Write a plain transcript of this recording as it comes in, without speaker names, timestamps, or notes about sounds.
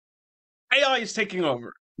AI is taking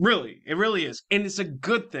over. Really, it really is. And it's a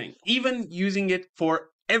good thing. Even using it for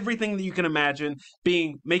everything that you can imagine,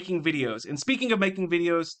 being making videos. And speaking of making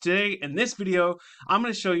videos, today in this video, I'm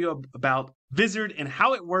going to show you about Vizard and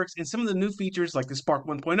how it works and some of the new features like the Spark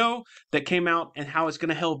 1.0 that came out and how it's going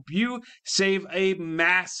to help you save a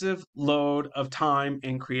massive load of time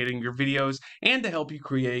in creating your videos and to help you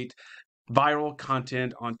create viral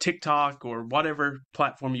content on TikTok or whatever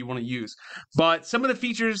platform you want to use. But some of the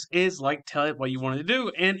features is like tell it what you want to do.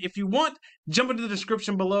 And if you want, jump into the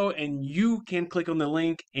description below and you can click on the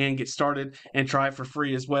link and get started and try it for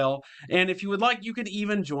free as well. And if you would like, you could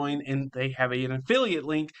even join and they have an affiliate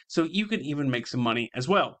link so you can even make some money as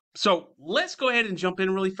well. So let's go ahead and jump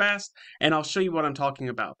in really fast and I'll show you what I'm talking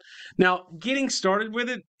about. Now, getting started with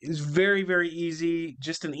it is very, very easy.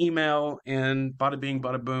 Just an email and bada bing,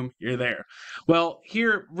 bada boom, you're there. Well,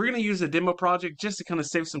 here we're going to use a demo project just to kind of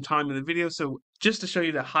save some time in the video. So just to show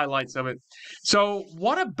you the highlights of it. So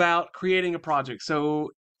what about creating a project? So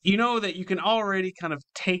you know that you can already kind of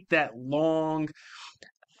take that long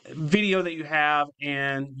video that you have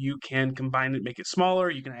and you can combine it, make it smaller.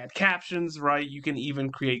 You can add captions, right? You can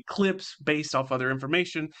even create clips based off other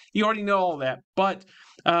information. You already know all that. But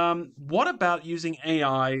what about using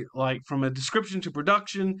AI, like from a description to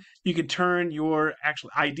production? You can turn your actual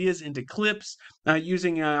ideas into clips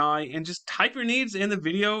using AI and just type your needs and the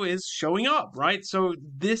video is showing up, right? So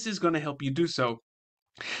this is going to help you do so.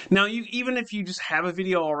 Now, even if you just have a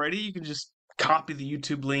video already, you can just copy the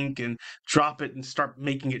YouTube link and drop it and start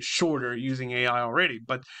making it shorter using AI already.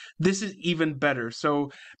 But this is even better.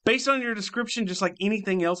 So based on your description, just like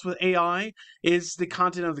anything else with AI, is the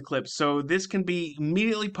content of the clips. So this can be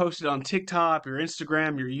immediately posted on TikTok, your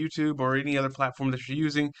Instagram, your YouTube, or any other platform that you're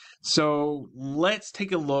using. So let's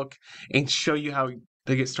take a look and show you how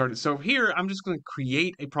to get started. So here, I'm just going to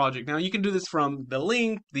create a project. Now, you can do this from the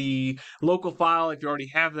link, the local file, if you already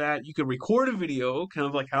have that. You can record a video, kind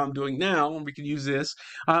of like how I'm doing now, and we can use this,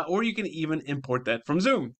 or you can even import that from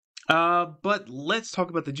Zoom. But let's talk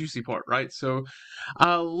about the juicy part, right? So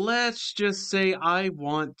let's just say I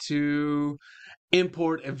want to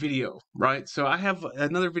import a video, right? So I have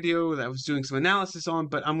another video that I was doing some analysis on,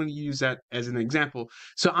 but I'm going to use that as an example.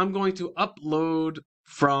 So I'm going to upload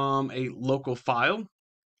from a local file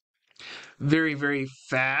very, very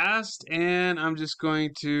fast, and I'm just going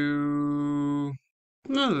to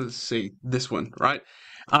let's see this one, right?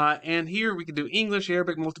 And here we can do English,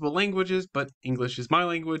 Arabic, multiple languages, but English is my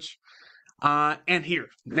language. And here,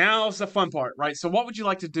 now's the fun part, right? So what would you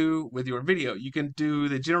like to do with your video? You can do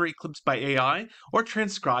the generate clips by AI or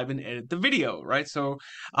transcribe and edit the video, right? So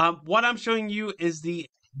what I'm showing you is the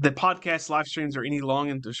podcast live streams are any long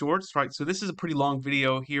into shorts, right? So this is a pretty long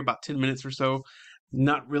video here, about 10 minutes or so.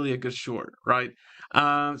 Not really a good short, right?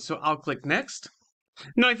 So I'll click next.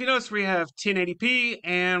 Now, if you notice, we have 1080p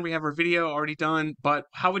and we have our video already done, but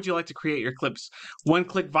how would you like to create your clips?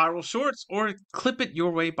 One-click viral shorts or clip it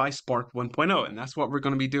your way by Spark 1.0, and that's what we're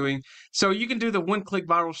going to be doing. So you can do the one-click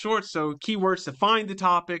viral shorts, so keywords to find the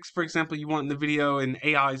topics, for example, you want in the video, and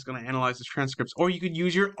AI is going to analyze the transcripts, or you could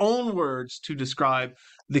use your own words to describe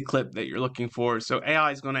the clip that you're looking for. So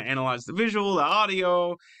AI is going to analyze the visual, the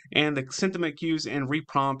audio, and the sentiment cues and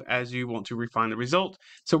reprompt as you want to refine the result.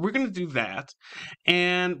 So we're going to do that.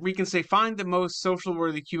 And we can say find the most social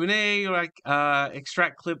worthy Q&A, like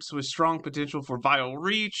extract clips with strong potential for viral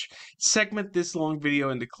reach, segment this long video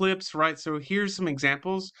into clips, right? So here's some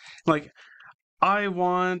examples. Like I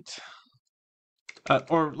want,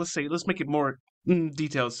 or let's make it more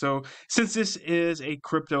detailed. So since this is a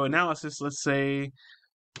crypto analysis, let's say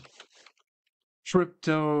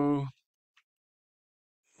crypto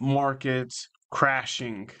market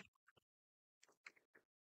crashing.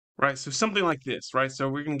 Right, so something like this, right? So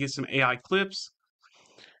we're going to get some AI clips.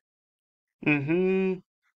 And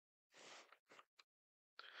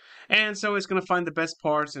so it's going to find the best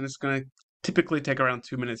parts, and it's going to typically take around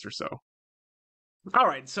 2 minutes or so. All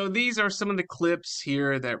right, so these are some of the clips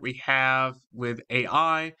here that we have with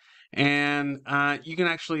AI. And you can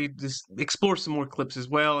actually just explore some more clips as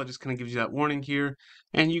well. It just kind of gives you that warning here.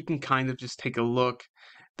 And you can kind of just take a look.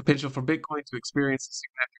 The potential for Bitcoin to experience a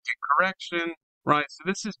significant correction. Right, so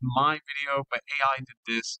this is my video, but AI did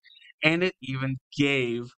this, and it even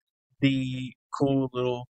gave the cool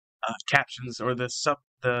little captions or the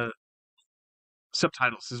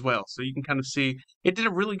subtitles as well. So you can kind of see it did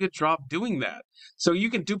a really good job doing that. So you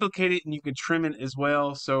can duplicate it and you can trim it as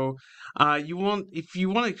well. So if you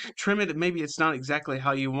want to trim it, maybe it's not exactly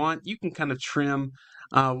how you want. You can kind of trim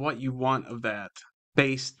what you want of that.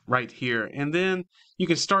 based right here. And then you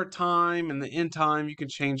can start time and the end time, you can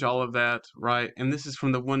change all of that, right? And this is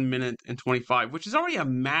from the 1 minute and 25, which is already a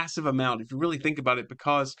massive amount if you really think about it,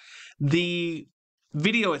 because the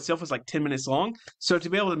video itself is like 10 minutes long. So to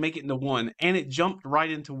be able to make it into one, and it jumped right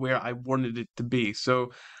into where I wanted it to be.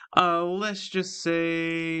 So let's just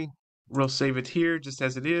say we'll save it here just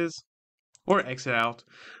as it is, or exit out,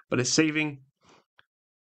 but it's saving.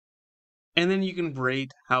 And then you can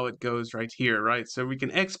rate how it goes right here, right? So we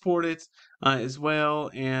can export it as well.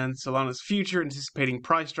 And Solana's future, anticipating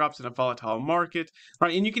price drops in a volatile market,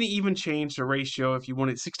 right? And you can even change the ratio if you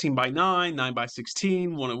want it 16 by 9, 9 by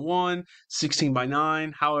 16, 1:1, 16 by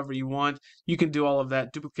 9, however you want. You can do all of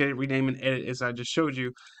that, duplicate it, rename, and edit as I just showed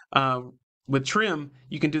you. With trim,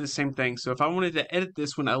 you can do the same thing. So if I wanted to edit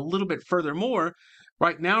this one a little bit further more,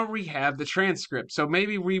 right now we have the transcript. So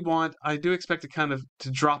maybe we want, I do expect it kind of to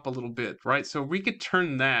drop a little bit, right? So we could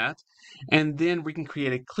turn that, and then we can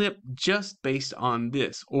create a clip just based on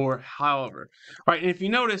this, or however, right? And if you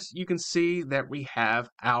notice, you can see that we have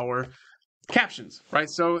our captions, right?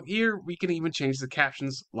 So here we can even change the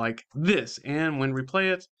captions like this. And when we play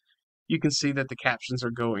it, you can see that the captions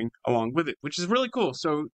are going along with it, which is really cool.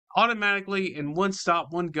 So automatically in one stop,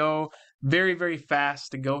 one go, very, very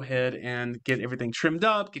fast to go ahead and get everything trimmed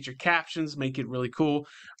up, get your captions, make it really cool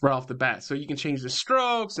right off the bat. So you can change the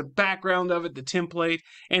strokes, the background of it, the template,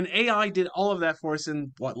 and AI did all of that for us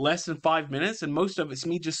in less than 5 minutes, and most of it's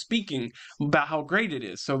me just speaking about how great it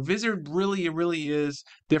is. So Vizard really is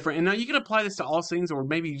different. And now you can apply this to all things, or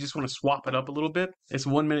maybe you just want to swap it up a little bit. It's a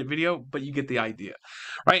 1 minute video, but you get the idea,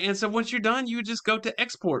 right? And so once you're done, you just go to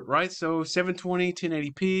export, right? So 720,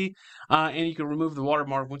 1080p, and you can remove the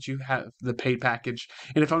watermark once you have the paid package.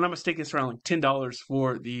 And if I'm not mistaken, it's around like $10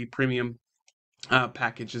 for the premium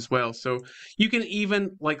package as well. So you can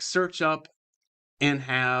even like search up and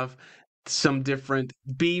have some different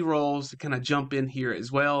B-rolls to kind of jump in here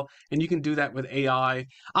as well. And you can do that with AI.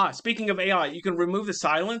 Speaking of AI, you can remove the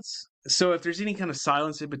silence. So if there's any kind of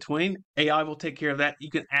silence in between, AI will take care of that. You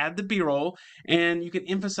can add the B-roll, and you can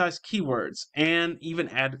emphasize keywords and even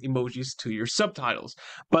add emojis to your subtitles.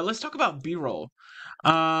 But let's talk about B-roll.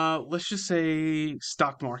 Let's just say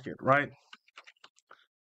stock market, right?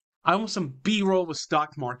 I want some B-roll with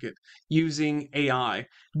stock market using AI.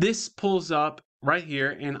 This pulls up right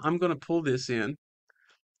here, and I'm going to pull this in.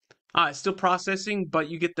 It's still processing, but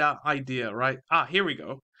you get that idea, right? Here we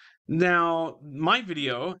go. Now, my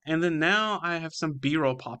video, and then now I have some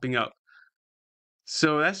B-roll popping up.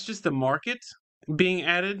 So that's just the market being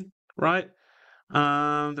added, right?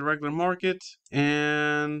 The regular market,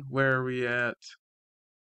 and where are we at?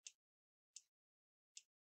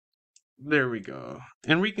 There we go.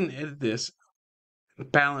 And we can edit this.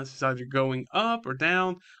 Balance is either going up or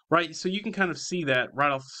down, right? So you can kind of see that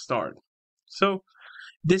right off the start. So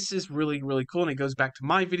this is really cool, and it goes back to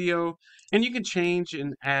my video, and you can change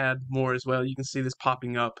and add more as well. You can see this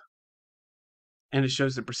popping up, and it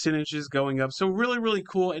shows the percentages going up. So really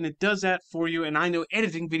cool, and it does that for you. And I know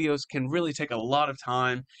editing videos can really take a lot of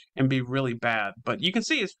time and be really bad, but you can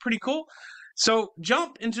see it's pretty cool. So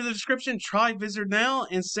jump into the description, try Vizard now,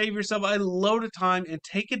 and save yourself a load of time and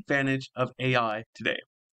take advantage of AI today.